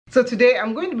So today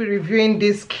I'm going to be reviewing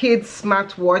this kids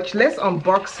smartwatch. Let's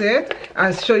unbox it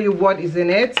and show you what is in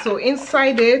it. So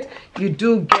inside it you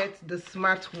do get the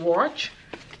smartwatch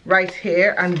right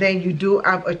here, and then you do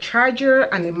have a charger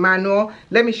and a manual.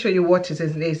 Let me show you what is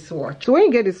in this watch. So when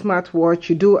you get the smartwatch,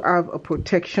 you do have a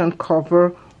protection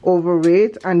cover over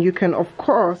it, and you can of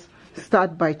course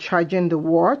start by charging the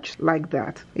watch like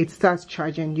that. It starts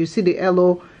charging. You see the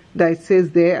yellow that it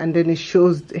says there, and then it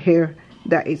shows here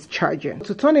that it's charging.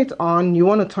 To turn it on, you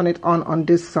want to turn it on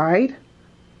this side,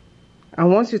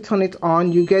 and once you turn it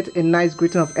on, you get a nice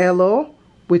greeting of hello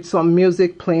with some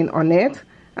music playing on it,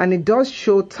 and it does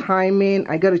show timing.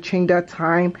 I got to change that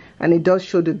time, and it does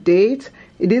show the date.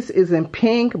 This is in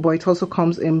pink, but it also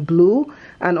comes in blue,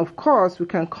 and of course we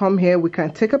can come here, we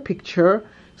can take a picture.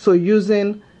 So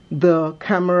using the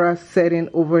camera setting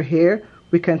over here,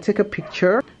 we can take a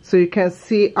picture, so you can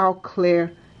see how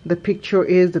clear the picture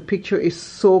is. The picture is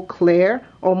so clear,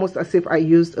 almost as if I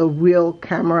used a real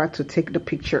camera to take the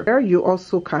picture. You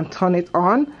also can turn it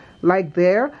on like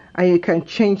there, and you can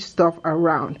change stuff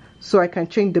around. So I can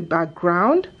change the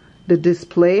background, the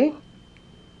display.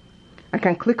 I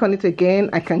can click on it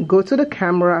again. I can go to the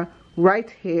camera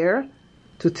right here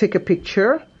to take a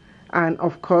picture, and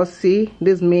of course, see,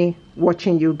 this is me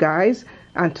watching you guys.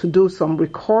 And to do some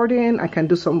recording, I can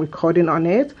do some recording on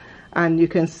it. And you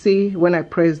can see when I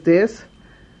press this,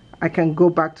 I can go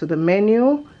back to the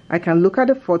menu. I can look at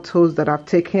the photos that I've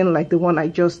taken, like the one I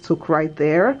just took right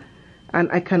there. And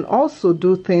I can also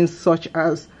do things such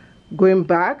as going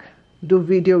back, do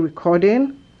video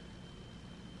recording,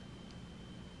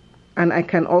 and I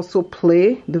can also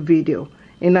play the video.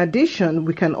 In addition,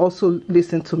 we can also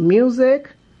listen to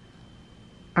music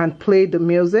and play the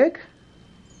music.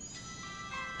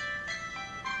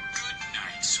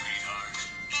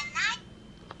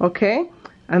 Okay,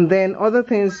 and then other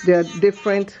things, there are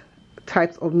different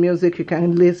types of music you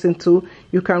can listen to.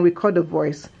 You can record a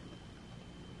voice.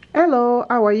 Hello,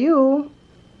 how are you?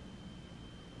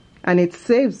 And it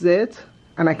saves it,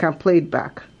 and I can play it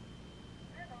back.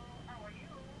 Hello, how are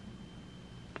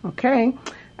you? Okay,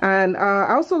 and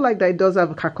I also like that it does have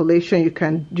a calculation. You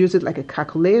can use it like a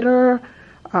calculator.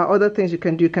 Other things you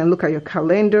can do, you can look at your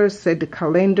calendar, set the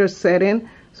calendar setting.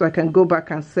 So I can go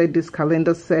back and set this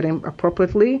calendar setting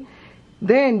appropriately.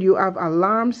 Then you have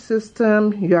alarm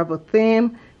system, you have a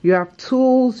theme, you have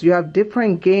tools, you have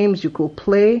different games you could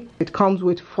play. It comes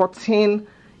with 14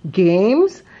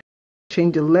 games.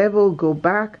 Change the level, go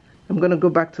back. I'm going to go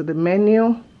back to the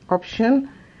menu option,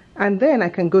 and then I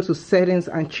can go to settings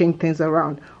and change things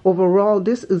around. Overall,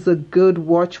 this is a good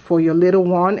watch for your little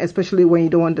one, especially when you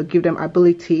don't want to give them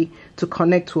ability to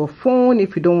connect to a phone.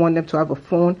 If you don't want them to have a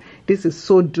phone, this is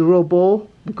so durable,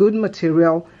 good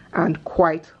material, and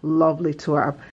quite lovely to have.